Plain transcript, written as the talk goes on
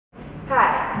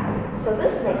So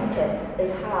this next tip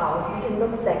is how you can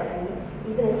look sexy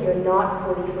even if you're not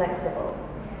fully flexible.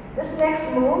 This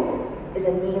next move is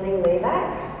a kneeling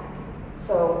layback.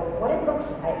 So what it looks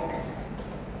like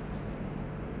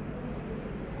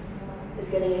is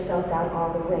getting yourself down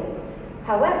all the way.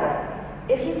 However,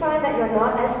 if you find that you're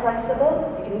not as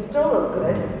flexible, you can still look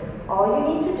good. All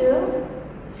you need to do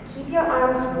is keep your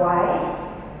arms wide,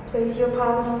 place your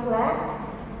palms flat,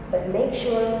 but make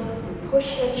sure you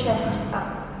push your chest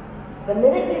up. The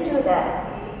minute you do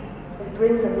that, it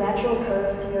brings a natural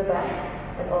curve to your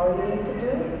back, and all you need to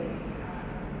do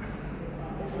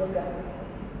is look up.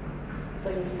 So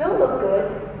you still look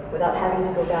good without having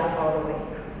to go down all the way.